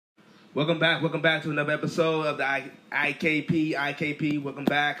Welcome back to another episode of the IKP. Welcome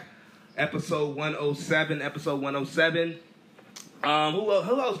back, episode 107. Who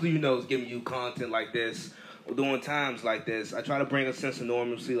else do you know is giving you content like this or doing times like this? I try to bring a sense of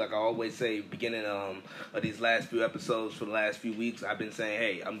normalcy, like I always say, beginning of these last few episodes for the last few weeks. I've been saying,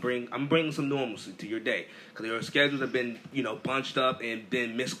 hey, I'm bringing some normalcy to your day because your schedules have been, bunched up and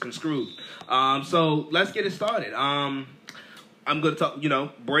been misconstrued. So let's get it started. I'm going to talk,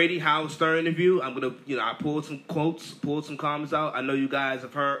 Brady Howard Stern interview. I'm going to, I pulled some quotes, pulled some comments out. I know you guys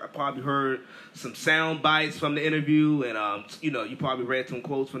have probably heard some sound bites from the interview, and, you probably read some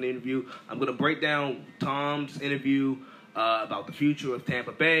quotes from the interview. I'm going to break down Tom's interview about the future of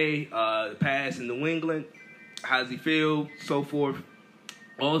Tampa Bay, the past in New England, how does he feel, so forth.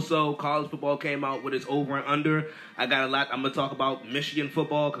 Also, college football came out with its over and under. I got a lot. I'm going to talk about Michigan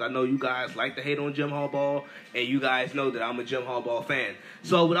football because I know you guys like to hate on Jim Harbaugh, and you guys know that I'm a Jim Harbaugh fan.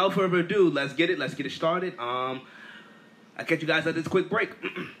 So without further ado, let's get it started. I'll catch you guys at this quick break.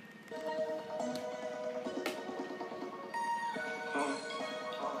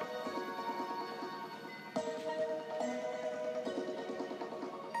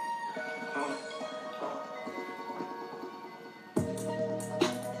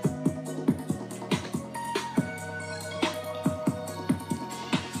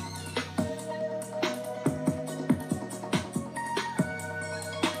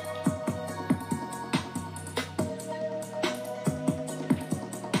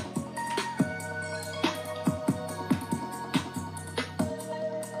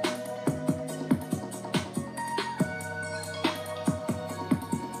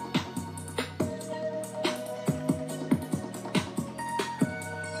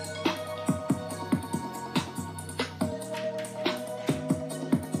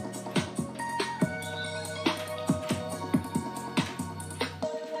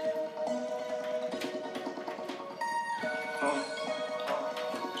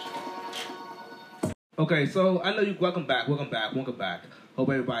 Okay, so I know you. Welcome back. Hope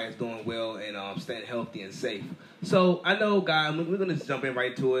everybody is doing well and staying healthy and safe. So I know, guys, we're gonna jump in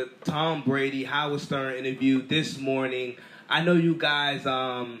right to it. Tom Brady, Howard Stern interview this morning. I know you guys.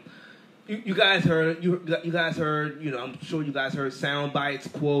 You guys heard. You guys heard. I'm sure you guys heard sound bites,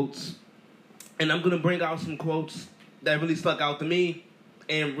 quotes, and I'm gonna bring out some quotes that really stuck out to me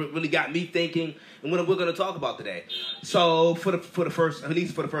and really got me thinking, and what we're going to talk about today. So for the first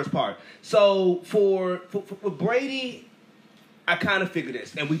part. So for Brady, I kind of figured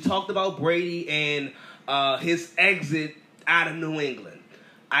this, and we talked about Brady and his exit out of New England.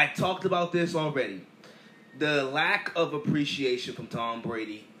 I talked about this already. The lack of appreciation from Tom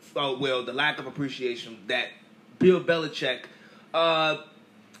Brady. The lack of appreciation that Bill Belichick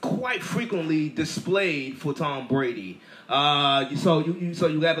quite frequently displayed for Tom Brady. So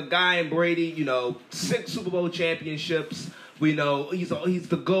you have a guy in Brady, 6 Super Bowl championships. We know he's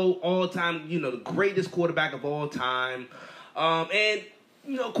the GOAT all time, the greatest quarterback of all time. And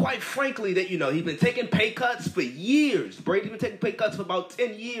quite frankly, that he's been taking pay cuts for years. Brady's been taking pay cuts for about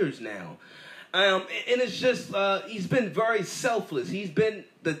 10 years now. And it's just he's been very selfless. He's in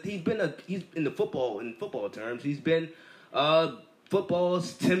football terms. He's been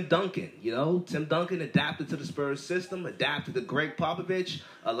football's Tim Duncan. Tim Duncan adapted to the Spurs system, adapted to Greg Popovich,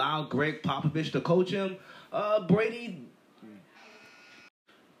 allowed Greg Popovich to coach him. Brady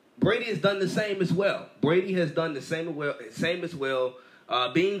has done the same as well. Brady has done the same as well.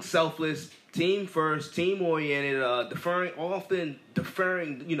 Being selfless, team first, team oriented, deferring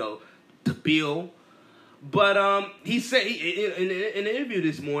to Bill. But he said in an interview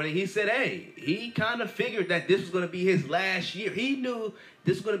this morning, he said, hey, he kind of figured that this was going to be his last year. He knew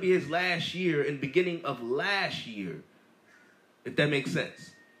this was going to be his last year in the beginning of last year, if that makes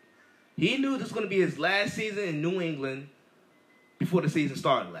sense. He knew this was going to be his last season in New England before the season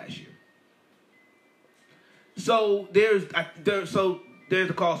started last year. So there's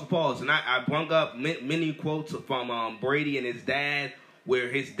the cause for pause, and I brought up many quotes from Brady and his dad, where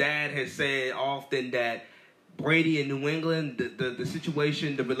his dad has said often that Brady in New England, the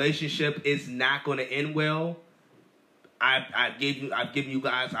situation, the relationship is not going to end well. I've given you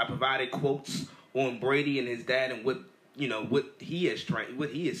guys, I provided quotes on Brady and his dad and what he has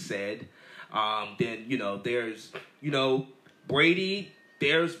said. Then there's Brady.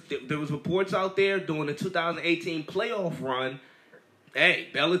 There was reports out there during the 2018 playoff run. Hey,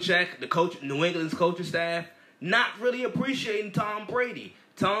 Belichick, the coach, New England's coaching staff, not really appreciating Tom Brady.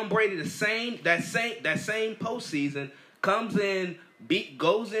 Tom Brady, that same postseason, comes in,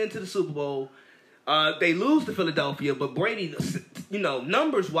 goes into the Super Bowl, They lose to Philadelphia, but Brady,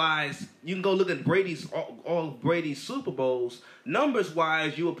 numbers wise, you can go look at all of Brady's Super Bowls. Numbers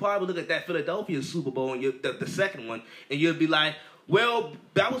wise, you will probably look at that Philadelphia Super Bowl and the second one, and you'll be like, well,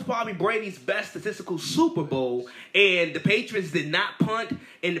 that was probably Brady's best statistical Super Bowl, and the Patriots did not punt,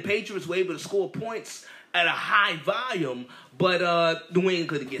 and the Patriots were able to score points at a high volume, but New England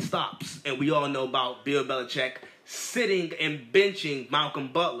couldn't get stops. And we all know about Bill Belichick sitting and benching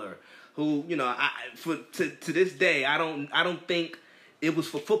Malcolm Butler, who, to this day, I don't think it was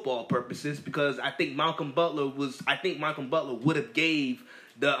for football purposes, because I think Malcolm Butler would have gave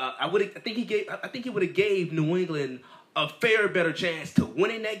I think he would have gave New England a better chance to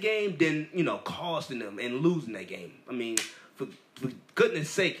winning that game than, costing them and losing that game. I mean, for goodness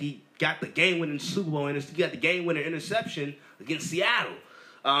sake, he got the game-winning Super Bowl, and he got the game-winning interception against Seattle.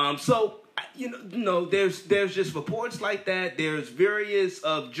 There's just reports like that. There's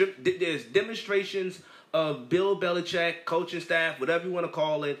there's demonstrations of Bill Belichick, coaching staff, whatever you want to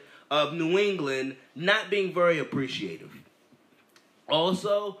call it, of New England not being very appreciative.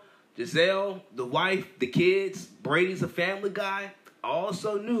 Also, Gisele, the wife, the kids, Brady's a family guy. I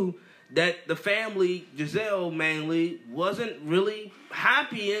also knew that the family, Gisele mainly, wasn't really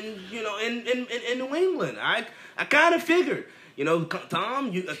happy in New England. I kind of figured,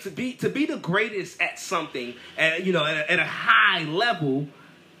 Tom, to be the greatest at something, at a high level,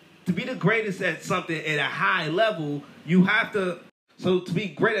 to be the greatest at something at a high level, you have to. So to be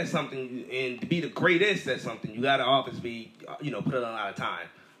great at something and to be the greatest at something, you got to always be, put in a lot of time.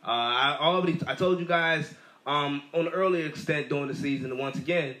 I told you guys on an earlier extent during the season, and once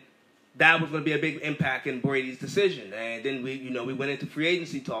again, that was going to be a big impact in Brady's decision. And then we went into free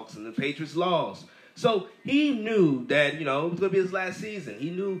agency talks and the Patriots lost. So he knew that, it was going to be his last season. He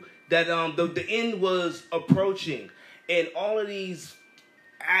knew that the end was approaching, and all of these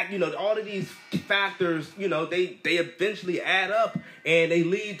factors, they eventually add up and they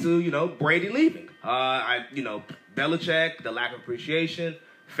lead to, Brady leaving. Belichick, the lack of appreciation,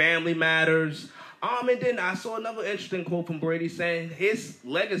 family matters. And then I saw another interesting quote from Brady saying his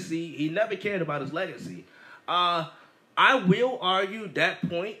legacy, he never cared about his legacy. I will argue that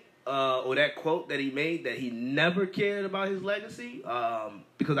point, or that quote that he made, that he never cared about his legacy,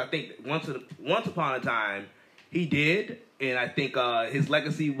 because I think once upon a time he did, and I think his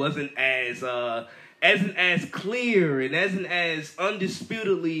legacy wasn't as clear and isn't as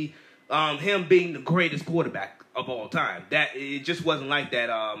undisputedly him being the greatest quarterback of all time. That it just wasn't like that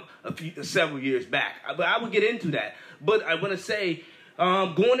several years back. But I would get into that. But I want to say,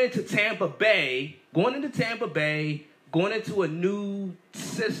 going into Tampa Bay, going into a new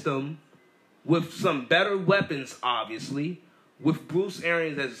system with some better weapons, obviously, with Bruce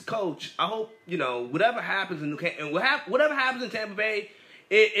Arians as his coach, I hope, whatever happens in Tampa Bay,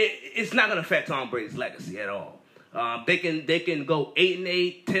 it's not going to affect Tom Brady's legacy at all. They can go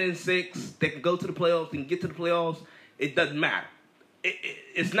 8-8, 10-6. They can go to the playoffs. They can get to the playoffs. It doesn't matter.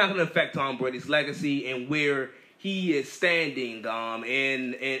 It's not going to affect Tom Brady's legacy and where he is standing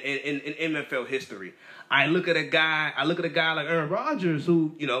in NFL history. I look at a guy like Aaron Rodgers,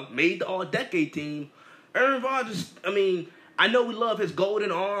 who made the All-Decade team. Aaron Rodgers, I know we love his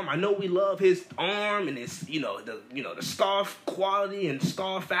golden arm. I know we love his arm and his, the star quality and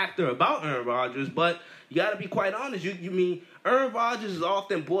star factor about Aaron Rodgers. But you got to be quite honest. You mean Aaron Rodgers is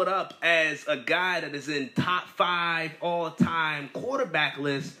often brought up as a guy that is in top 5 all-time quarterback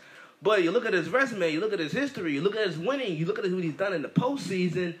list. But you look at his resume, you look at his history, you look at his winning, you look at what he's done in the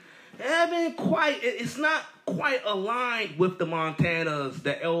postseason. It's not quite aligned with the Montanas,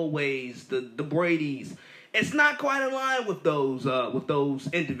 the Elways, the Bradys. It's not quite aligned with those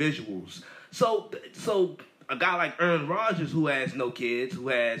individuals. So a guy like Aaron Rodgers, who has no kids, who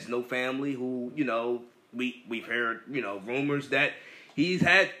has no family, who we've heard rumors that he's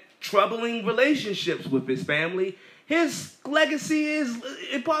had troubling relationships with his family. His legacy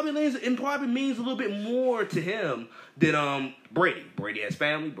it probably means a little bit more to him than Brady. Brady has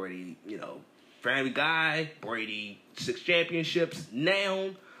family. Brady, family guy. Brady 6 championships now.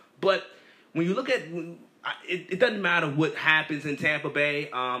 But when you look at it doesn't matter what happens in Tampa Bay.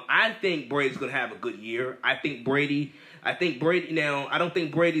 I think Brady's going to have a good year. I think Brady now, I don't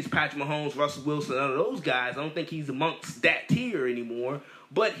think Brady's Patrick Mahomes, Russell Wilson, none of those guys. I don't think he's amongst that tier anymore.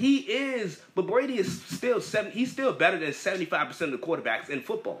 But Brady is still he's still better than 75% of the quarterbacks in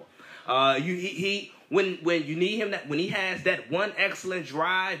football. When you need him, when he has that one excellent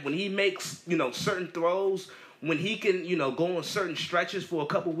drive, when he makes, certain throws, when he can, go on certain stretches for a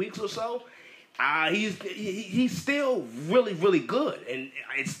couple weeks or so, he's still really, really good, and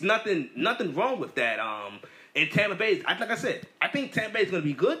it's nothing wrong with that. In Tampa Bay, like I said, I think Tampa Bay is going to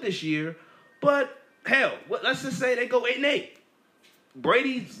be good this year, but hell, let's just say they go 8-8.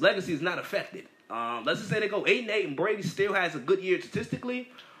 Brady's legacy is not affected. Let's just say they go 8-8 and Brady still has a good year statistically.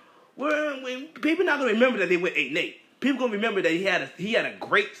 People not gonna remember that they went 8-8. People gonna remember that he had a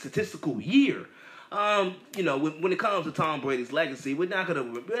great statistical year. When it comes to Tom Brady's legacy, we're not gonna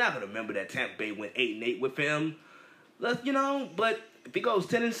remember that Tampa Bay went 8-8 with him. But if he goes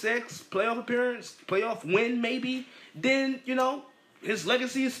 10-6, playoff appearance, playoff win maybe, then his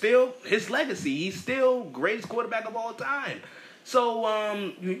legacy is still his legacy. He's still greatest quarterback of all time. So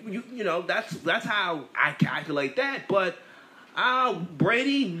that's how I calculate that. But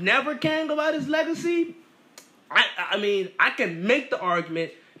Brady never cared about his legacy. I mean, I can make the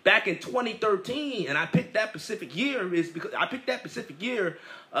argument back in 2013, and I picked that specific year because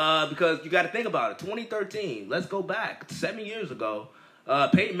you got to think about it. 2013, let's go back 7 years ago.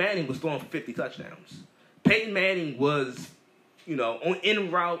 Peyton Manning was throwing for 50 touchdowns. Peyton Manning was,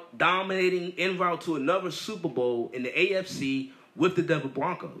 dominating en route to another Super Bowl in the AFC with the Denver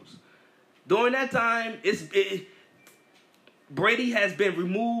Broncos. During that time, Brady has been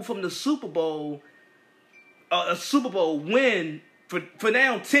removed from the Super Bowl, a Super Bowl win for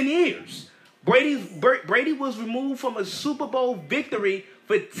now 10 years. Brady was removed from a Super Bowl victory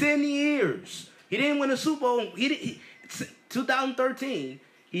for 10 years. He didn't win a Super Bowl. 2013.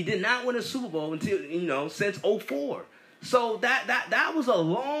 He did not win a Super Bowl until since 2004. So that was a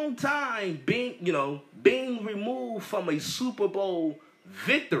long time being removed from a Super Bowl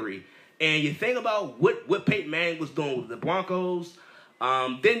victory. And you think about what Peyton Manning was doing with the Broncos.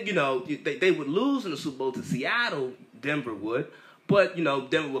 Then they would lose in the Super Bowl to Seattle. Denver would, but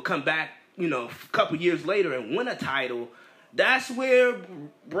Denver would come back a couple years later and win a title. That's where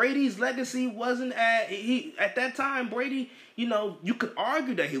Brady's legacy wasn't at. At that time, Brady, you could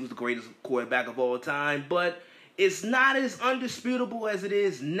argue that he was the greatest quarterback of all time, but it's not as undisputable as it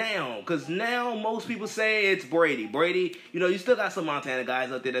is now. Because now most people say it's Brady. Brady, you still got some Montana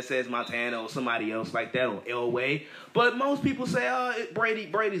guys out there that says Montana or somebody else like that, or Elway. But most people say,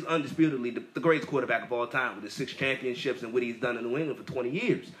 Brady's undisputedly the greatest quarterback of all time with his 6 championships and what he's done in New England for 20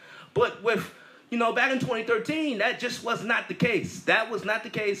 years. But with back in 2013, that just was not the case. That was not the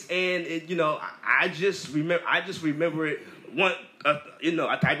case, and I just remember it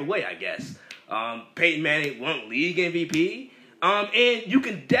a type of way, I guess. Peyton Manning won league MVP, and you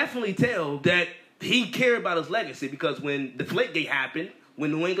can definitely tell that he cared about his legacy because when Deflategate happened,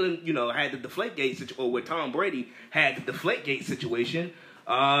 when New England had the Deflategate situation, or when Tom Brady had the Deflategate situation.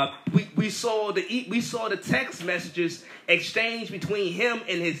 We saw the text messages exchanged between him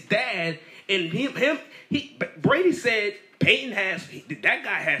and his dad, and Brady said that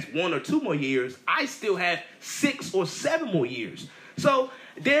guy has 1 or 2 more years. I still have 6 or 7 more years. So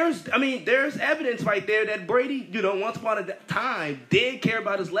there's evidence right there that Brady, once upon a time did care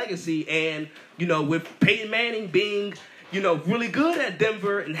about his legacy, and with Peyton Manning being really good at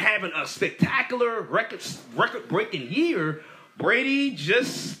Denver and having a spectacular record-breaking year. Brady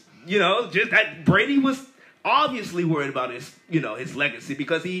Brady was obviously worried about his legacy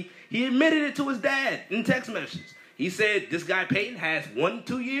because he admitted it to his dad in text messages. He said, this guy Peyton has 1,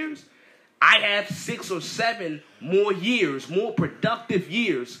 2 years. I have 6 or 7 more years, more productive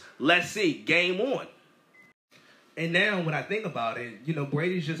years. Let's see, game on. And now when I think about it,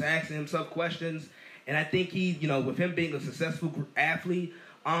 Brady's just asking himself questions. And I think he, with him being a successful athlete,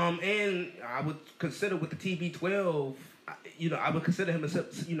 and I would consider with the TB12, I would consider him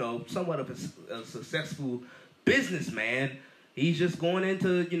somewhat of a successful businessman. He's just going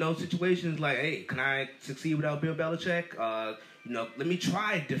into, situations like, hey, can I succeed without Bill Belichick? Let me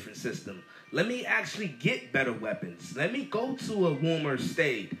try a different system. Let me actually get better weapons. Let me go to a warmer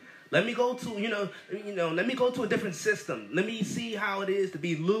state. Let me go to, let me go to a different system. Let me see how it is to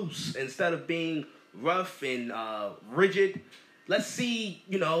be loose instead of being rough and rigid. Let's see,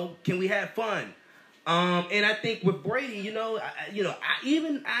 can we have fun? And I think with Brady,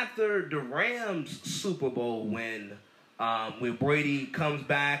 even after the Rams Super Bowl win, when Brady comes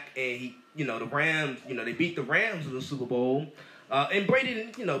back and the Rams, they beat the Rams in the Super Bowl, and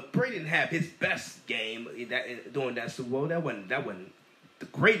Brady didn't have his best game during that Super Bowl. That wasn't the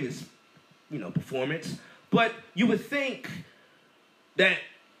greatest, performance. But you would think that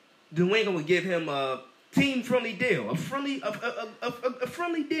New England would give him a team-friendly deal, a friendly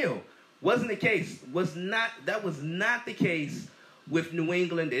deal. Wasn't the case. That was not the case with New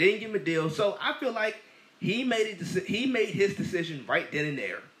England. They didn't give him a deal. So I feel like he made his decision right then and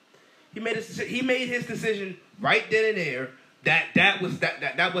there. He made his decision right then and there.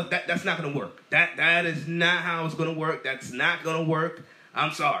 That's not going to work. That is not how it's going to work. That's not going to work.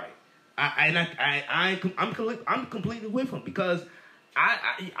 I'm sorry. I'm completely with him because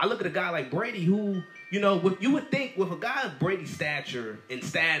I look at a guy like Brady who, you would think with a guy of Brady's stature and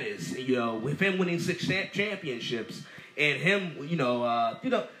status, with him winning 6 championships and him,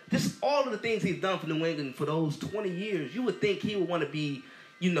 just all of the things he's done for New England for those 20 years, you would think he would want to be,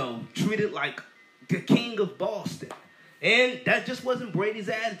 treated like the king of Boston. And that just wasn't Brady's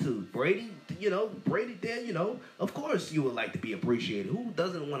attitude. Brady did, of course you would like to be appreciated. Who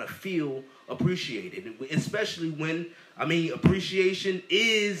doesn't want to feel appreciated? Especially when, appreciation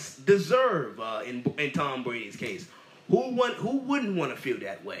is deserved in Tom Brady's case. Who wouldn't want to feel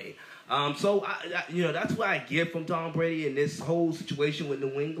that way? So, that's what I get from Tom Brady in this whole situation with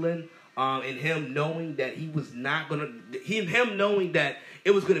New England. And him knowing that he was not going to, him knowing that it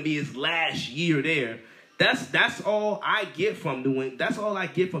was going to be his last year there. That's all I get from New England. That's all I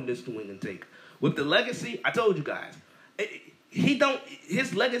get from this New England take. With the legacy, I told you guys,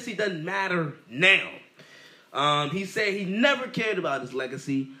 his legacy doesn't matter now. He said he never cared about his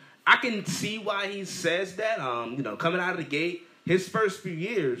legacy. I can see why he says that. Coming out of the gate, his first few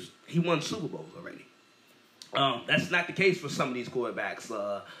years, he won Super Bowls already. That's not the case for some of these quarterbacks,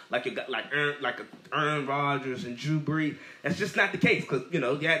 like Aaron Rodgers and Drew Brees. That's just not the case because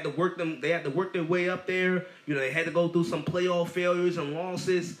they had to work their way up there. They had to go through some playoff failures and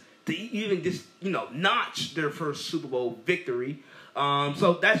losses to even just notch their first Super Bowl victory.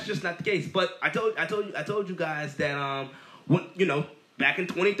 So that's just not the case. But I told you guys that back in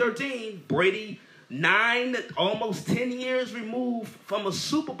 2013, Brady, almost 10 years removed from a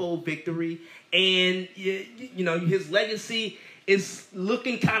Super Bowl victory. And his legacy is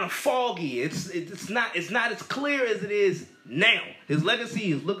looking kind of foggy. It's not as clear as it is now. His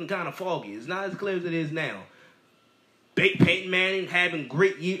legacy is looking kind of foggy. It's not as clear as it is now. Peyton Manning having a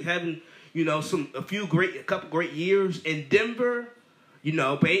couple great years in Denver.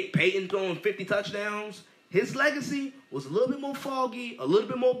 Peyton throwing 50 touchdowns. His legacy was a little bit more foggy, a little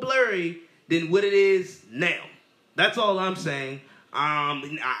bit more blurry than what it is now. That's all I'm saying.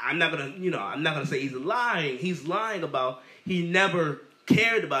 I'm not gonna say he's lying. He's lying about he never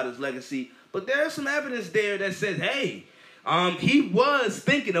cared about his legacy. But there's some evidence there that says, hey, he was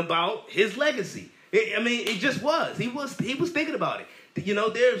thinking about his legacy. It just was. He was thinking about it.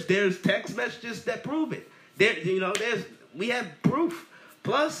 There's text messages that prove it. We have proof.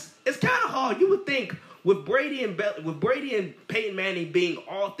 Plus, it's kind of hard. You would think with Brady and Peyton Manning being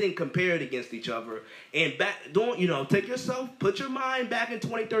all things compared against each other, and put your mind back in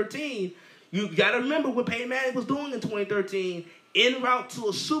 2013. You got to remember what Peyton Manning was doing in 2013, en route to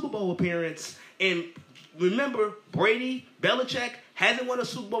a Super Bowl appearance. And remember, Belichick hasn't won a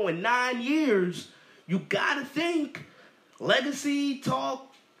Super Bowl in 9 years. You got to think legacy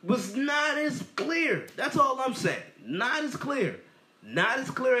talk was not as clear. That's all I'm saying. Not as clear. Not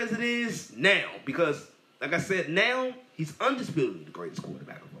as clear as it is now. Because, like I said, now he's undisputedly the greatest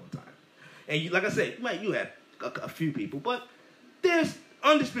quarterback of all time. And like I said, you had a few people, but there's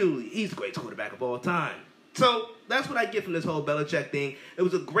undisputedly he's the greatest quarterback of all time. So that's what I get from this whole Belichick thing. It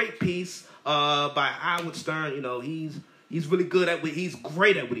was a great piece by Howard Stern. He's really good at he's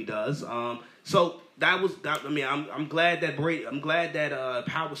great at what he does. So I'm glad that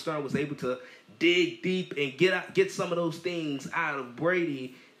Howard Stern was able to dig deep and get some of those things out of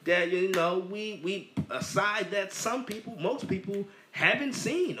Brady that we aside that most people haven't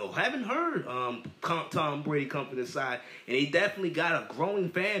seen or haven't heard Tom Brady come from this side, and he definitely got a growing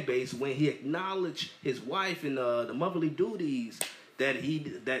fan base when he acknowledged his wife and the motherly duties that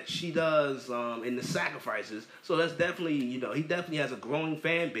she does in the sacrifices. So that's definitely he definitely has a growing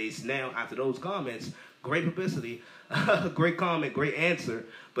fan base now after those comments. Great publicity, great comment, great answer.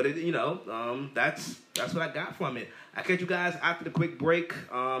 But that's what I got from it. I'll catch you guys after the quick break.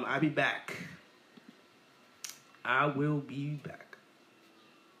 I'll be back. I will be back.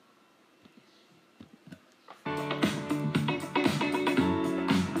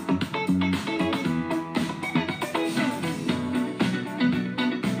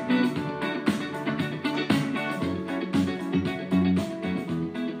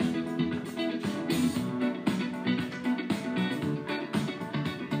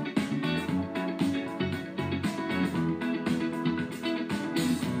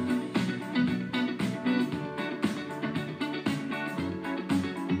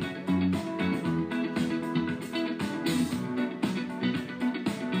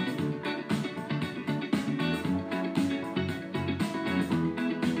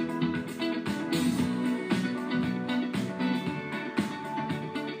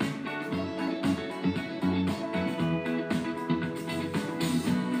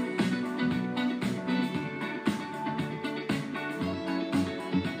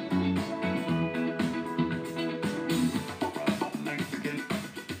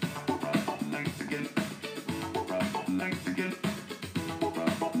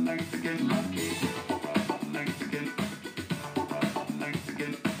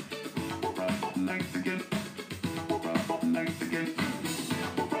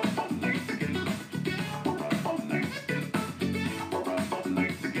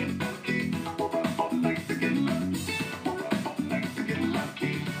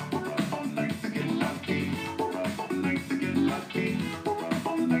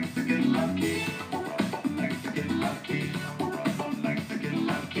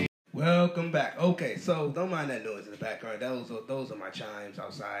 Welcome back. Okay, so don't mind that noise in the background. Those are my chimes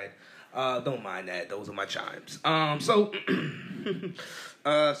outside. Don't mind that. Those are my chimes. So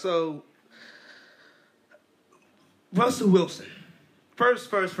Russell Wilson.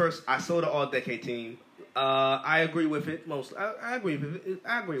 First. I saw the All-Decade team. I agree with it. I agree with it.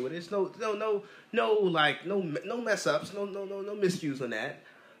 It's no mess ups, no miscues on that.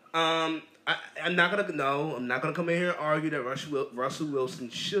 I'm not gonna come in here and argue that Russell Wilson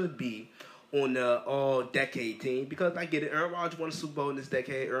should be on the All-Decade team because I get it. Aaron Rodgers won a Super Bowl in this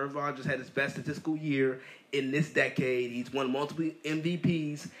decade. Aaron Rodgers had his best statistical year in this decade. He's won multiple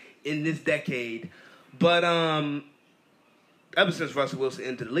MVPs in this decade. But ever since Russell Wilson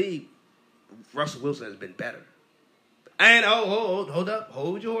entered the league, Russell Wilson has been better. And hold up,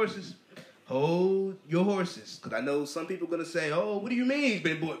 hold your horses. Hold your horses, because I know some people are gonna say, "Oh, what do you mean he's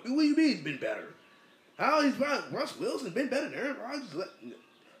been What do you mean he's been better? How he's Russell Wilson's been better than Aaron Rodgers?"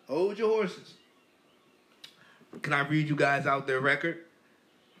 Hold your horses. Can I read you guys out their record?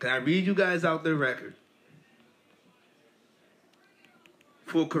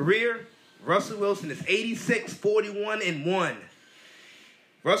 For career, Russell Wilson is 86-41-1.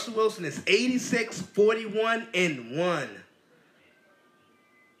 Russell Wilson is 86-41-1.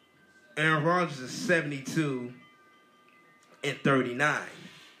 Aaron Rodgers is 72-39.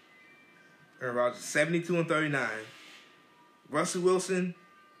 Aaron Rodgers is 72-39. Russell Wilson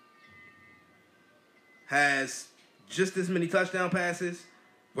has just as many touchdown passes.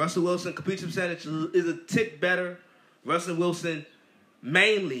 Russell Wilson completion percentage is a tick better. Russell Wilson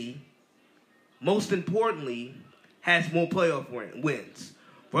most importantly, has more playoff wins.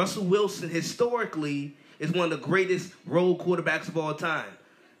 Russell Wilson historically is one of the greatest road quarterbacks of all time.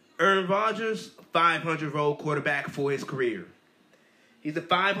 Aaron Rodgers, 500 road quarterback for his career. He's a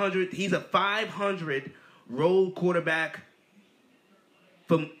 500 road quarterback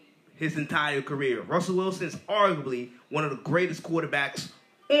from his entire career. Russell Wilson is arguably one of the greatest quarterbacks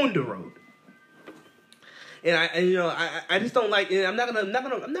on the road. And I just don't like. And I'm not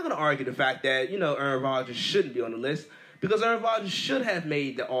gonna argue the fact that Aaron Rodgers shouldn't be on the list because Aaron Rodgers should have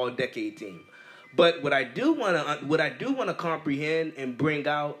made the All-Decade team. But what I do want to comprehend and bring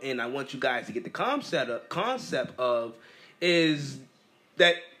out, and I want you guys to get the concept of, is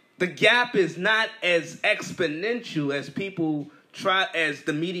that the gap is not as exponential as as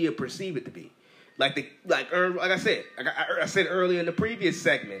the media perceive it to be. I said earlier in the previous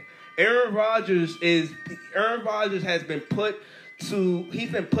segment, Aaron Rodgers has been put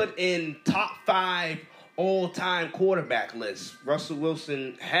in top 5 all-time quarterback lists. Russell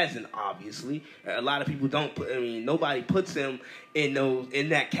Wilson hasn't, obviously. A lot of people don't nobody puts him in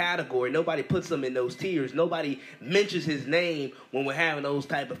that category. Nobody puts him in those tiers. Nobody mentions his name when we're having those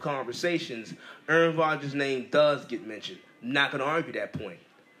type of conversations. Aaron Rodgers' name does get mentioned. Not going to argue that point.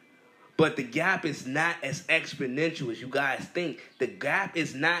 But the gap is not as exponential as you guys think. The gap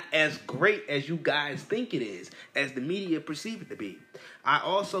is not as great as you guys think it is, as the media perceive it to be.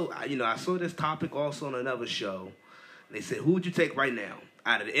 I saw this topic also on another show. They said, who would you take right now?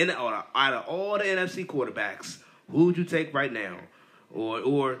 Out of all the NFC quarterbacks, who would you take right now?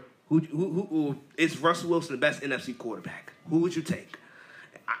 Or who is Russell Wilson the best NFC quarterback? Who would you take?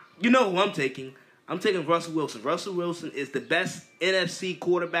 You know who I'm taking. I'm taking Russell Wilson. Russell Wilson is the best NFC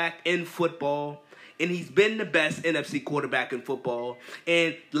quarterback in football, and he's been the best NFC quarterback in football.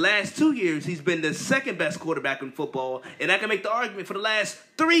 And the last 2 years, he's been the second best quarterback in football. And I can make the argument for the last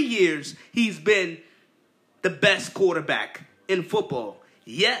 3 years, he's been the best quarterback in football.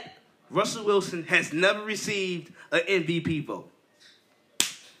 Yet, Russell Wilson has never received an MVP vote.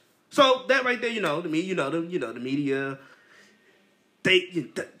 So that right there, the media,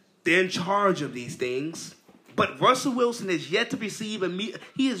 they're in charge of these things, but Russell Wilson has yet to receive one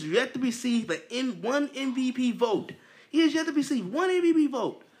MVP vote. He has yet to receive one MVP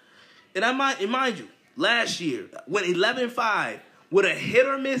vote. And mind you, last year went 11-5 with a hit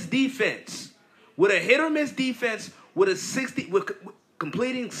or miss defense, with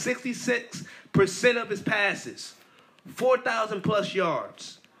completing 66% of his passes, 4,000 plus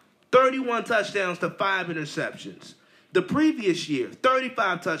yards, 31 touchdowns to 5 interceptions. The previous year,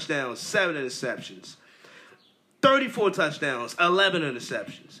 35 touchdowns, 7 interceptions. 34 touchdowns, 11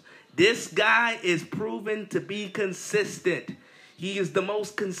 interceptions. This guy is proven to be consistent. He is the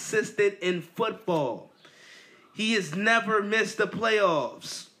most consistent in football. He has never missed the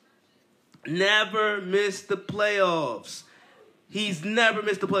playoffs. Never missed the playoffs. He's never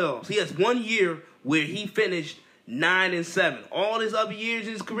missed the playoffs. He has 1 year where he finished 9-7. All his other years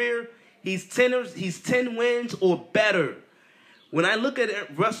in his career, he's 10 wins or better. When I look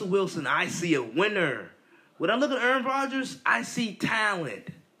at Russell Wilson, I see a winner. When I look at Aaron Rodgers, I see talent.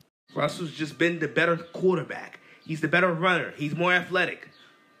 Russell's just been the better quarterback. He's the better runner. He's more athletic.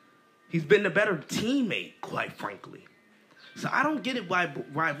 He's been the better teammate, quite frankly. So I don't get it why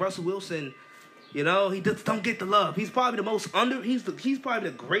Russell Wilson, he just don't get the love. He's probably the most he's probably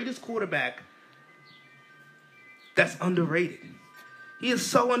the greatest quarterback that's underrated. He is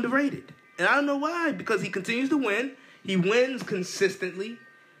so underrated. And I don't know why, because he continues to win. He wins consistently.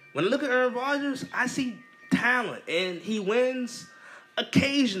 When I look at Aaron Rodgers, I see talent, and he wins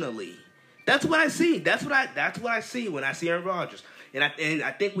occasionally. That's what I see. That's what I see when I see Aaron Rodgers. And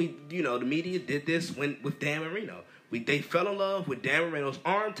I think the media did this with Dan Marino. They fell in love with Dan Marino's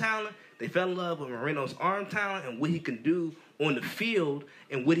arm talent. They fell in love with Marino's arm talent and what he can do on the field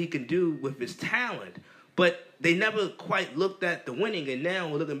and what he can do with his talent. But they never quite looked at the winning, and now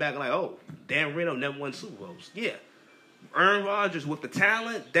we're looking back like, oh, Dan Marino never won Super Bowls. Yeah. Aaron Rodgers, with the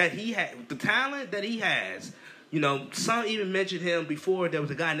talent that he has, some even mentioned him before there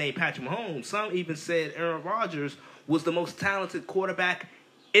was a guy named Patrick Mahomes. Some even said Aaron Rodgers was the most talented quarterback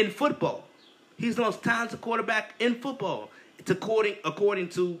in football. He's the most talented quarterback in football. It's according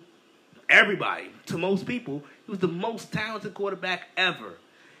to everybody, to most people, he was the most talented quarterback ever.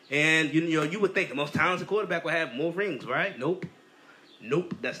 And, you would think the most talented quarterback would have more rings, right? Nope,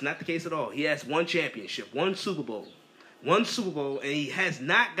 that's not the case at all. He has one championship, one Super Bowl, and he has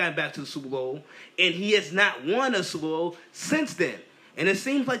not gone back to the Super Bowl, and he has not won a Super Bowl since then. And it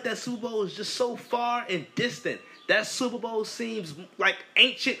seems like that Super Bowl is just so far and distant. That Super Bowl seems like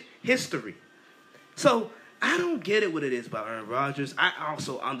ancient history. So I don't get it what it is about Aaron Rodgers. I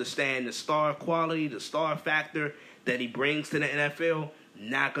also understand the star quality, the star factor that he brings to the NFL.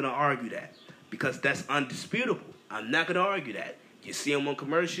 Not going to argue that because that's undisputable. I'm not going to argue that. You see him on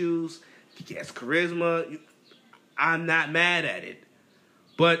commercials. He has charisma. I'm not mad at it.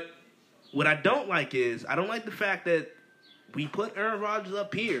 But what I don't like is I don't like the fact that we put Aaron Rodgers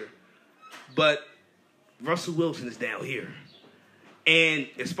up here, but Russell Wilson is down here. And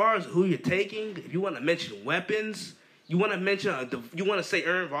as far as who you're taking, if you want to mention weapons, you want to say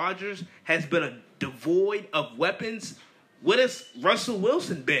Aaron Rodgers has been devoid of weapons. What has Russell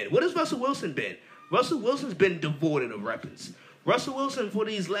Wilson been? Russell Wilson's been devoid of weapons. Russell Wilson for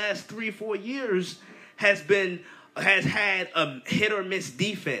these last 3-4 years has had a hit or miss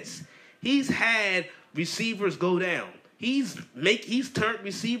defense. He's had receivers go down. He's turned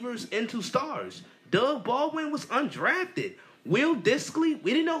receivers into stars. Doug Baldwin was undrafted. Will Dissly,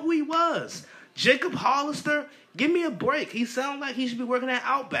 we didn't know who he was. Jacob Hollister, give me a break. He sounds like he should be working at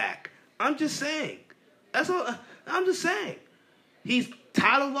Outback. I'm just saying. That's all. I'm just saying. He's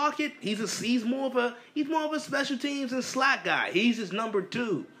Tyler Lockett. He's more of a special teams and slot guy. He's his number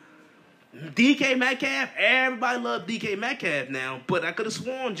 2. DK Metcalf. Everybody loved DK Metcalf now, but I could have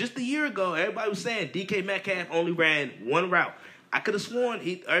sworn just a year ago everybody was saying DK Metcalf only ran one route. I could have sworn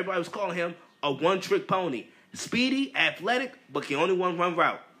everybody was calling him a one-trick pony. Speedy, athletic, but he only won one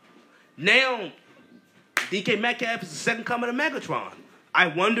route. Now, DK Metcalf is the second coming of Megatron. I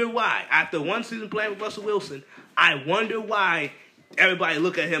wonder why. After one season playing with Russell Wilson, I wonder why everybody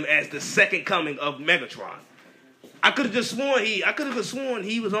look at him as the second coming of Megatron. I could have sworn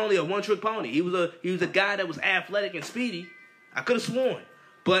he was only a one-trick pony. He was a guy that was athletic and speedy. I could have sworn.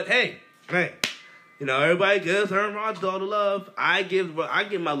 But hey, everybody gives Aaron Rodgers all the love. I give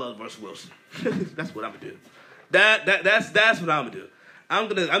my love to Russell Wilson. That's what I'm gonna do. That's what I'm gonna do. I'm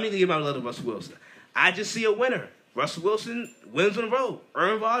gonna give my love to Russell Wilson. I just see a winner. Russell Wilson wins on the road.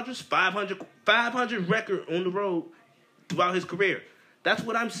 Aaron Rodgers 500 record on the road throughout his career. That's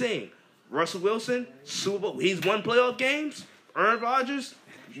what I'm saying. Russell Wilson, Super Bowl. He's won playoff games. Aaron Rodgers,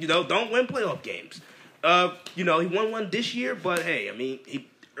 don't win playoff games. He won one this year, but hey,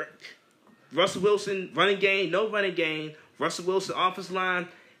 Russell Wilson, running game, no running game. Russell Wilson, offensive line,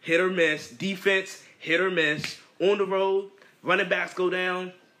 hit or miss. Defense, hit or miss. On the road, running backs go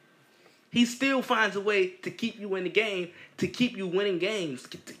down. He still finds a way to keep you in the game, to keep you winning games,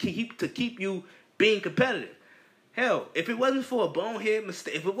 to keep you being competitive. Hell, if it wasn't for a bonehead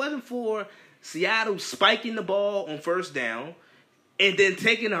mistake, if it wasn't for Seattle spiking the ball on first down and then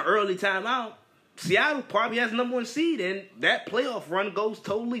taking an early timeout, Seattle probably has the number 1 seed, and that playoff run goes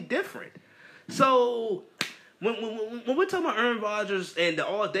totally different. So when we're talking about Aaron Rodgers and the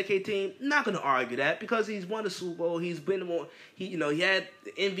All-Decade team, I'm not going to argue that because he's won the Super Bowl. He's been more. He had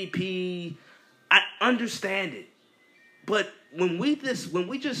the MVP. I understand it, but when we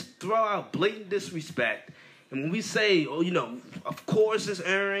just throw out blatant disrespect, and when we say, of course it's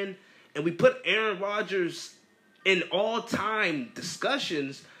Aaron, and we put Aaron Rodgers in all-time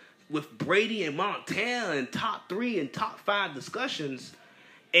discussions with Brady and Montana in top 3 and top 5 discussions,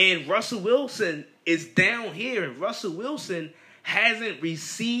 and Russell Wilson is down here, and Russell Wilson hasn't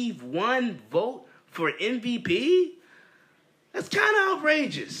received one vote for MVP? That's kind of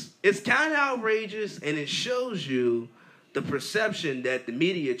outrageous. It's kind of outrageous, and it shows you the perception that the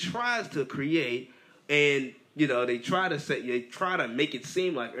media tries to create, and they try to make it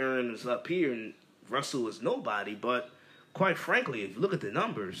seem like Aaron is up here and Russell is nobody. But quite frankly, if you look at the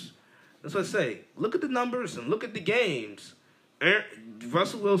numbers, that's what I say. Look at the numbers and look at the games.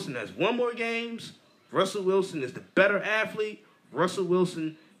 Russell Wilson has won more games. Russell Wilson is the better athlete. Russell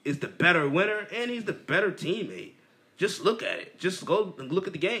Wilson is the better winner, and he's the better teammate. Just look at it. Just go and look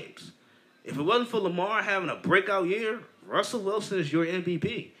at the games. If it wasn't for Lamar having a breakout year, Russell Wilson is your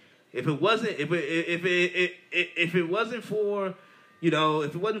MVP. If it wasn't for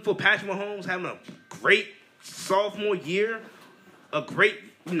Patrick Mahomes having a great sophomore year, a great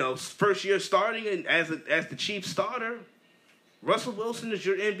first year starting and as the Chiefs starter, Russell Wilson is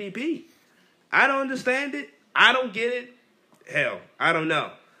your MVP. I don't understand it. I don't get it. Hell, I don't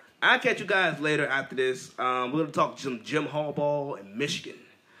know. I'll catch you guys later after this. We're going to talk some Jim Harbaugh in Michigan.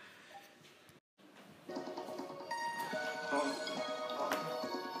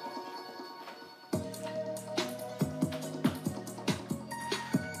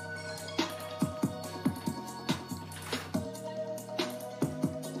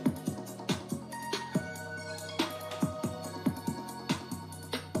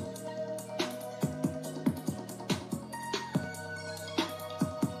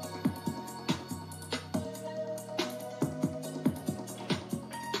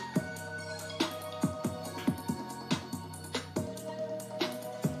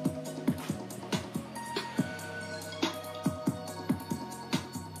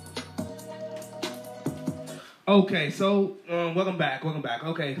 Okay, so welcome back.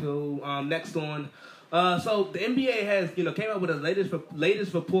 Okay, so next on, so the NBA has came up with a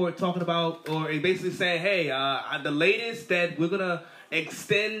latest report talking about, or basically saying, hey, the latest that we're gonna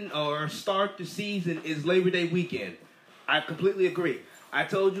extend or start the season is Labor Day weekend. I completely agree. I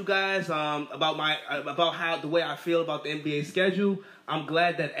told you guys about how the way I feel about the NBA schedule. I'm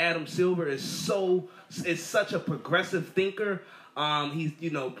glad that Adam Silver is such a progressive thinker.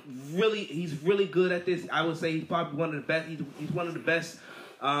 He's really good at this. I would say he's probably one of the best. He's one of the best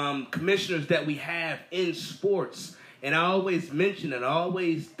commissioners that we have in sports. And I always mentioned and I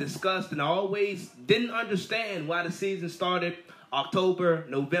always discussed and I always didn't understand why the season started October,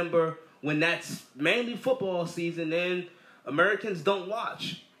 November, when that's mainly football season and Americans don't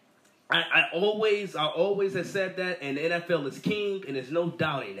watch. I always have said that, and the NFL is king, and there's no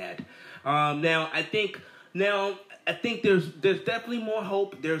doubting that. Now I think there's definitely more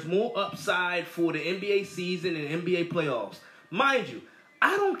hope. There's more upside for the NBA season and NBA playoffs. Mind you,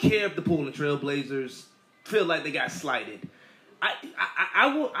 I don't care if the Portland Trail Blazers feel like they got slighted.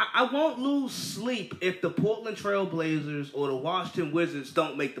 I won't lose sleep if the Portland Trail Blazers or the Washington Wizards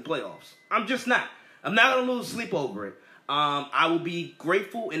don't make the playoffs. I'm just not. I'm not going to lose sleep over it. I will be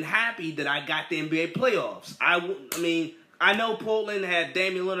grateful and happy that I got the NBA playoffs. I know Portland had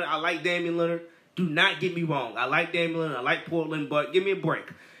Damian Lillard. I like Damian Lillard. Do not get me wrong. I like Damian Lillard. I like Portland, but give me a break.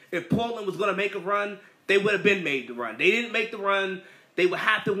 If Portland was going to make a run, they would have been made the run. They didn't make the run. They would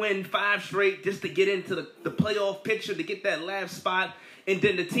have to win 5 straight just to get into the playoff picture, to get that last spot. And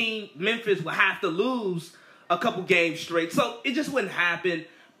then the team, Memphis, would have to lose a couple games straight. So it just wouldn't happen.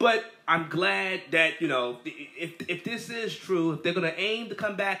 But I'm glad that, if this is true, if they're going to aim to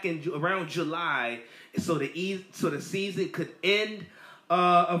come back around July so the season could end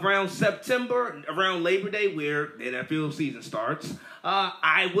around September, around Labor Day, where the NFL season starts,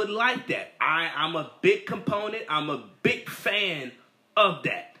 I would like that. I'm a big component. I'm a big fan of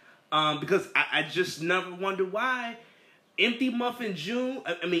that because I just never wondered why empty month in July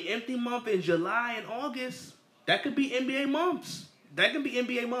and August, that could be NBA months.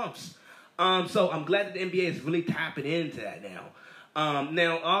 So I'm glad that the NBA is really tapping into that now.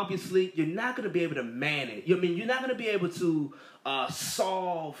 Now, obviously, you're not going to be able to manage. You're not going to be able to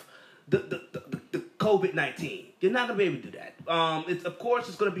solve the COVID-19. You're not going to be able to do that. Of course,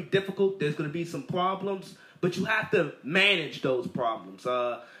 it's going to be difficult. There's going to be some problems, but you have to manage those problems.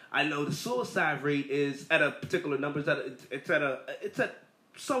 I know the suicide rate is at a particular number. It's at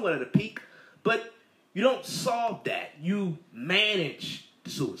somewhat at a peak, but you don't solve that. You manage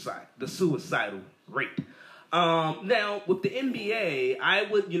the suicidal rate. Now, with the NBA,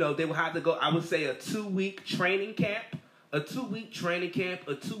 they would have to go, I would say, a 2-week training camp, a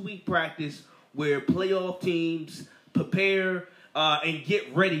 2-week practice where playoff teams prepare and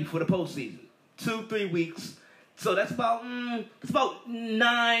get ready for the postseason. 2-3 weeks. So that's about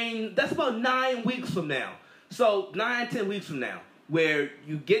 9 weeks from now. So 9-10 weeks from now, where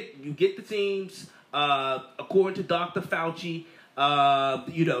you get the teams According to Dr. Fauci,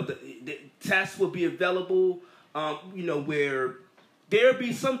 the tests will be available, where there'll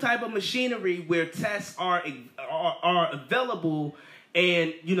be some type of machinery where tests are available,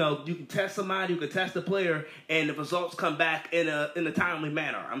 and you can test somebody, you can test a player, and the results come back in a timely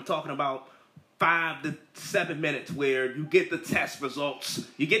manner. I'm talking about 5 to 7 minutes where you get the test results.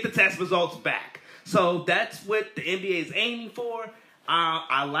 You get the test results back. So that's what the NBA is aiming for.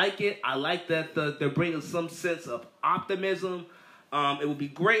 I like it. I like that they're bringing some sense of optimism. It would be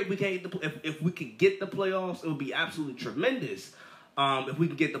great if we can if we could get the playoffs. It would be absolutely tremendous if we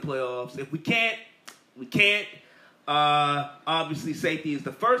can get the playoffs. If we can't, we can't. Obviously, safety is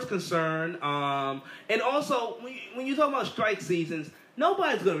the first concern. And also, when you talk about strike seasons,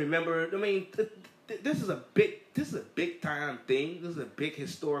 nobody's gonna remember. I mean, this is a big time thing. This is a big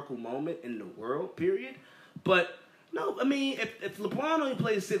historical moment in the world. Period. But no, I mean, if LeBron only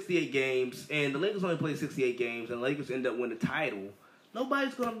plays 68 games and the Lakers only play 68 games and the Lakers end up winning the title,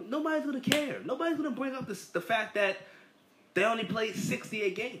 nobody's gonna care. Nobody's gonna bring up the fact that they only played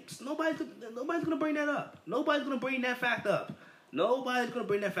 68 games. Nobody's gonna bring that up. Nobody's gonna bring that fact up.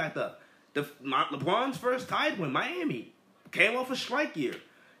 LeBron's first title in Miami came off a strike year.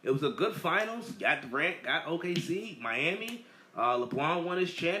 It was a good finals. Got Durant, got OKC, Miami. LeBron won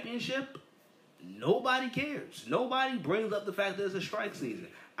his championship. Nobody cares. Nobody brings up the fact that it's a strike season.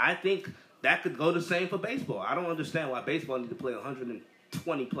 I think that could go the same for baseball. I don't understand why baseball needs to play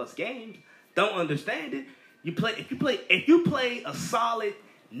 120 plus games. Don't understand it. If you play a solid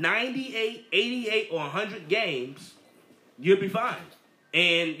 98, 88, or 100 games, you'll be fine.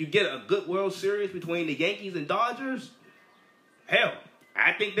 And you get a good World Series between the Yankees and Dodgers, hell,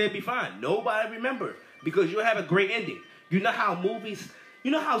 I think they'd be fine. Nobody remember because you'll have a great ending. You know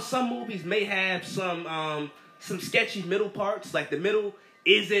how some movies may have some sketchy middle parts, like the middle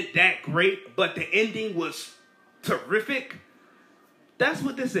isn't that great, but the ending was terrific. That's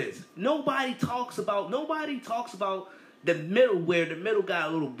what this is. Nobody talks about the middle, where the middle got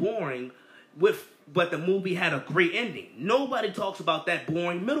a little boring, but the movie had a great ending. Nobody talks about that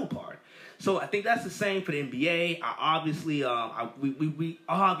boring middle part. So I think that's the same for the NBA. We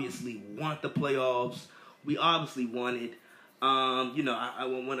obviously want the playoffs. We obviously want it. I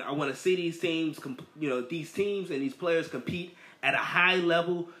want to see these teams, these teams and these players compete at a high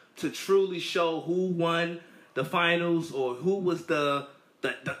level to truly show who won the finals or who was the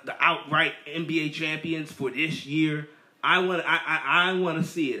outright NBA champions for this year. I want to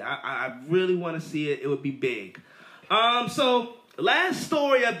see it. I really want to see it. It would be big. So last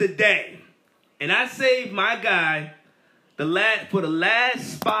story of the day, and I saved my guy for the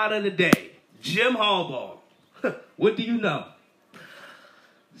last spot of the day, Jim Harbaugh. What do you know?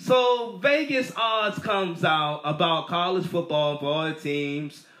 So Vegas odds comes out about college football for all the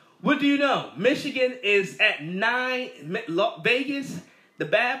teams. What do you know? Michigan is at 9. Vegas, the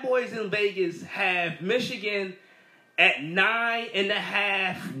bad boys in Vegas have Michigan at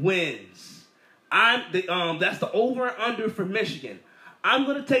 9.5 wins. That's the over and under for Michigan. I'm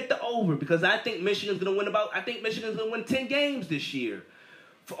gonna take the over because I think Michigan's gonna win 10 games this year.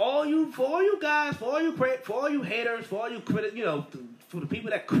 For all you guys, for all you haters, for all you for the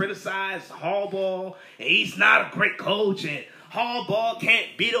people that criticize Harbaugh and he's not a great coach and Harbaugh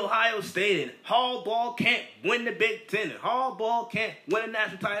can't beat Ohio State and Harbaugh can't win the Big Ten and Harbaugh can't win a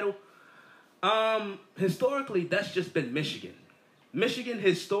national title. Historically, that's just been Michigan. Michigan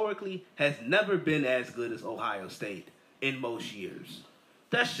historically has never been as good as Ohio State in most years.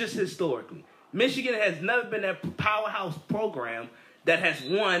 That's just historically. Michigan has never been that powerhouse program that has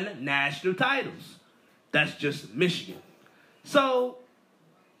won national titles. That's just Michigan. So,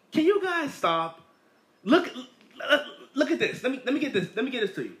 can you guys stop? Look at this. Let me get this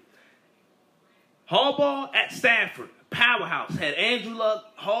to you. Harbaugh at Stanford, powerhouse. Had Andrew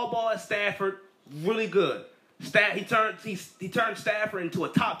Luck. Harbaugh at Stanford, really good. He turned Stanford into a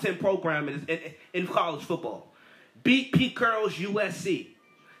top 10 program in college football. Beat Pete Carroll's USC.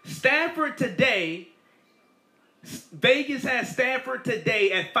 Stanford today. Vegas has Stanford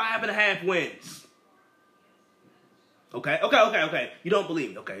today at 5.5 wins. Okay. You don't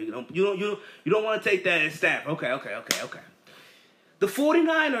believe me. Okay. You don't want to take that as Stanford. Okay. The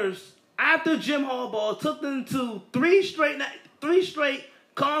 49ers, after Jim Harbaugh took them to three straight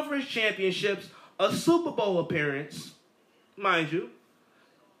conference championships, a Super Bowl appearance, mind you.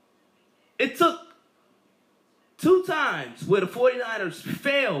 It took 2 times where the 49ers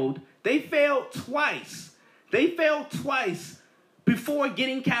failed. They failed twice. Before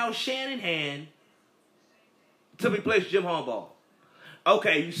getting Kyle Shanahan to replace Jim Harbaugh.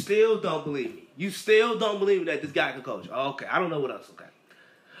 Okay, you still don't believe me. You still don't believe that this guy can coach. Okay, I don't know what else. Okay.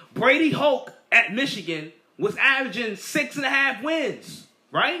 Brady Hoke at Michigan was averaging 6.5 wins,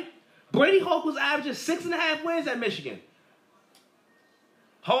 right? Brady Hoke was averaging 6.5 wins at Michigan.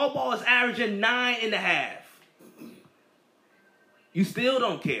 Harbaugh is averaging 9.5. You still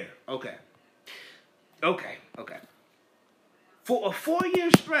don't care. Okay. For a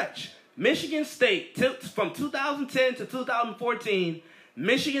 4-year stretch, Michigan State, from 2010 to 2014,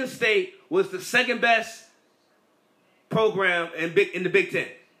 Michigan State was the second best program in the Big Ten.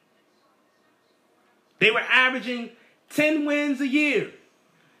 They were averaging 10 wins a year.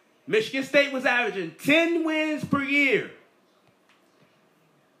 Michigan State was averaging 10 wins per year.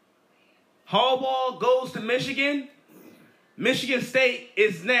 Harbaugh goes to Michigan. Michigan State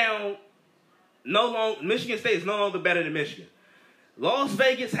is no longer better than Michigan. Las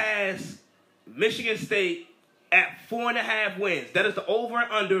Vegas has Michigan State at 4.5 wins. That is the over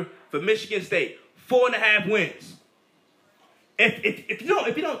and under for Michigan State. 4.5 wins. If you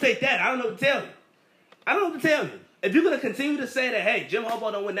don't take that, I don't know what to tell you. If you're going to continue to say that, hey, Jim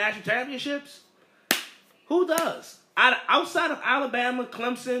Harbaugh don't win national championships, who does? Outside of Alabama,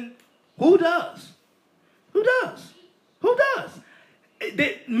 Clemson, who does?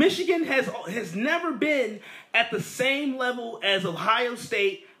 Michigan has never been at the same level as Ohio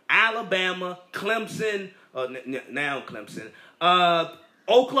State, Alabama, Clemson,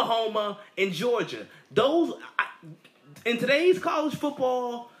 Oklahoma, and Georgia. Those in today's college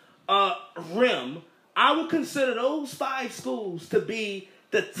football rim, I would consider those 5 schools to be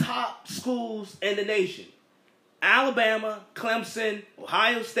the top schools in the nation. Alabama, Clemson,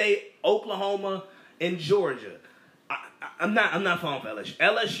 Ohio State, Oklahoma, and Georgia. I'm not falling for LSU.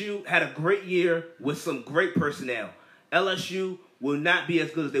 LSU had a great year with some great personnel. LSU will not be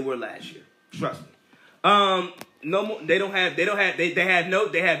as good as they were last year. Trust me. No more. They have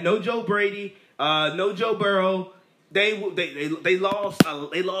no Joe Brady, no Joe Burrow. They lost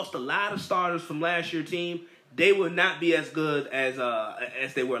a lot of starters from last year's team. They will not be as good as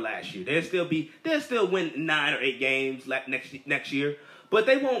they were last year. They'll still win 9 or 8 games next year, but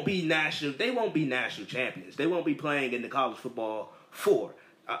they won't be national champions. They won't be playing in the college football 4.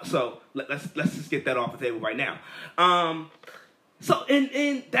 So let's just get that off the table right now. So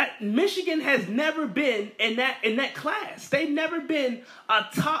in that Michigan has never been in that class. They've never been a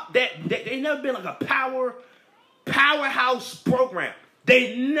top they've never been like a powerhouse program.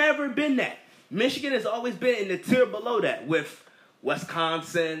 They've never been that. Michigan has always been in the tier below that with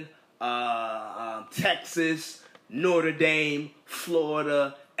Wisconsin, Texas, Notre Dame,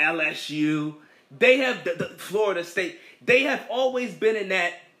 Florida, LSU. They have the Florida State. They have always been in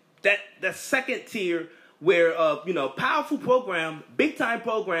that second tier where powerful program, big time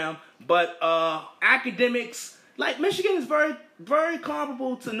program, but academics like Michigan is very very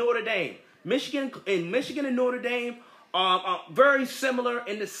comparable to Notre Dame. Michigan and Notre Dame are very similar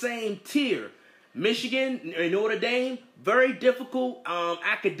in the same tier. Michigan and Notre Dame, very difficult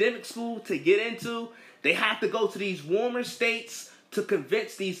academic school to get into. They have to go to these warmer states to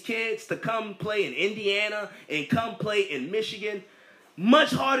convince these kids to come play in Indiana and come play in Michigan.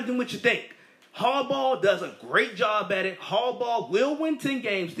 Much harder than what you think. Harbaugh does a great job at it. Harbaugh will win 10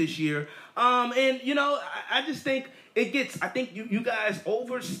 games this year. I just think I think you guys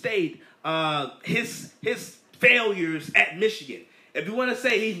overstate his failures at Michigan. If you want to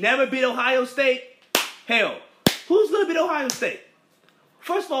say he never beat Ohio State, hell, who's going to beat Ohio State?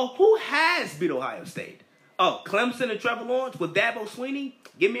 First of all, who has beat Ohio State? Oh, Clemson and Trevor Lawrence with Dabo Swinney?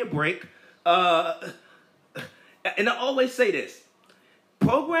 Give me a break. And I always say this.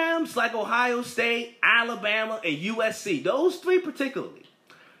 Programs like Ohio State, Alabama, and USC, those three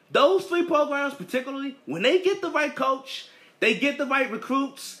programs particularly, when they get the right coach, they get the right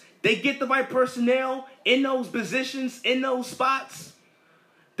recruits, they get the right personnel in those positions, in those spots,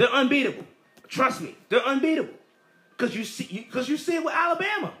 they're unbeatable. Trust me, they're unbeatable. Because you see it with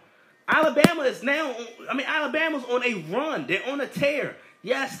Alabama. Alabama's on a run. They're on a tear.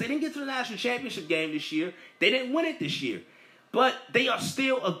 Yes, they didn't get to the national championship game this year. They didn't win it this year. But they are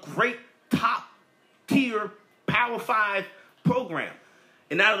still a great top-tier Power 5 program.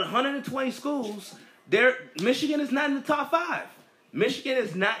 And out of the 120 schools, Michigan is not in the top 5. Michigan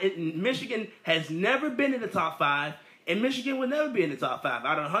has never been in the top 5, and Michigan will never be in the top 5.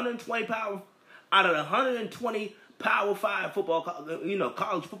 Out of 120 Power 5 football,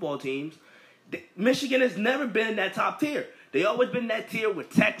 college football teams, Michigan has never been in that top tier. They always been in that tier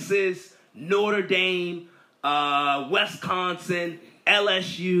with Texas, Notre Dame, Wisconsin,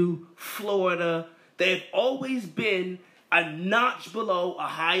 LSU, Florida. They've always been a notch below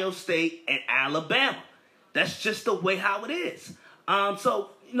Ohio State and Alabama. That's just the way how it is.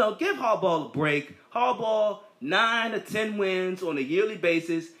 Give Harbaugh a break. Harbaugh, 9 to 10 wins on a yearly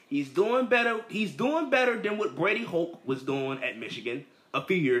basis. He's doing better. He's doing better than what Brady Hoke was doing at Michigan a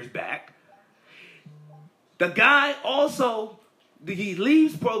few years back. The guy also, he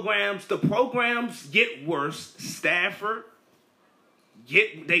leaves programs. The programs get worse. Stafford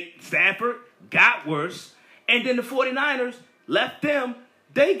got worse. And then the 49ers left them.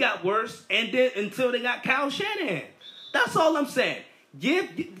 They got worse. And then until they got Kyle Shanahan. That's all I'm saying.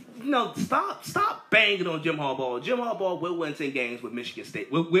 Stop banging on Jim Harbaugh. Jim Harbaugh will win 10 games with Michigan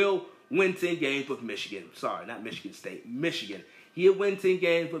State. Will win 10 games with Michigan. Sorry, not Michigan State. Michigan. He'll win 10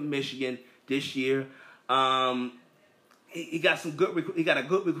 games with Michigan this year. He got a good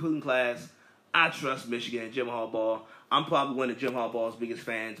recruiting class. I trust Michigan and Jim Harbaugh. I'm probably one of Jim Harbaugh's biggest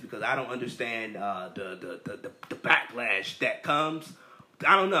fans because I don't understand the backlash that comes.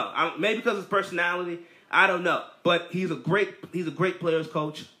 I don't know. Maybe because of his personality. I don't know. But he's a great players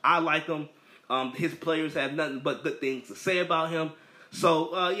coach. I like him. His players have nothing but good things to say about him.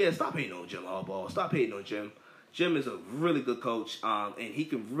 So stop hating on Jim Harbaugh. Stop hating on Jim. Jim is a really good coach, and he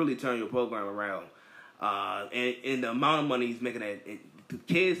can really turn your program around. And the amount of money he's making, the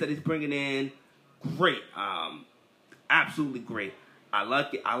kids that he's bringing in, great. Absolutely great. I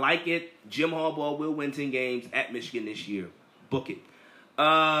like it. Jim Harbaugh will win 10 games at Michigan this year. Book it.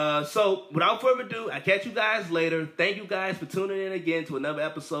 So without further ado, I'll catch you guys later. Thank you guys for tuning in again to another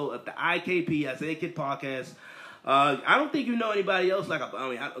episode of the IKP Isaiah Kid Podcast. I don't think you know anybody else like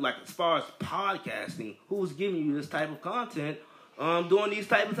as far as podcasting who's giving you this type of content during these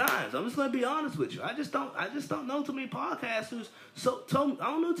type of times. I'm just gonna be honest with you. I just don't know too many podcasters. I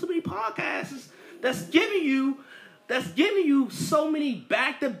don't know too many podcasters that's giving you so many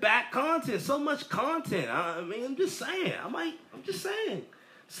back-to-back content, so much content. I'm just saying.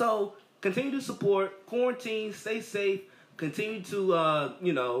 So continue to support, quarantine, stay safe, continue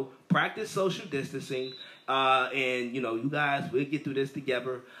to practice social distancing, and you guys, we'll get through this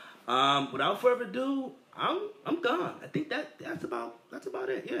together. Without further ado, I'm gone. I think that's about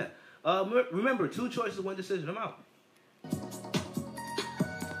it. Yeah. Remember, 2 choices, 1 decision. I'm out.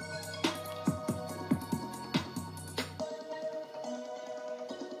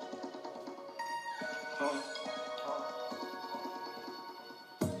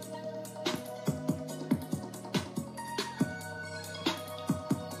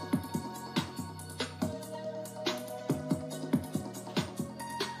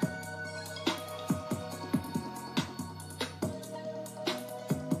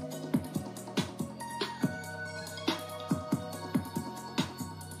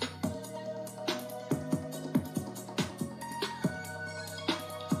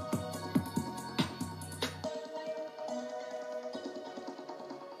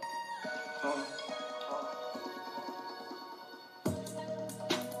 Oh.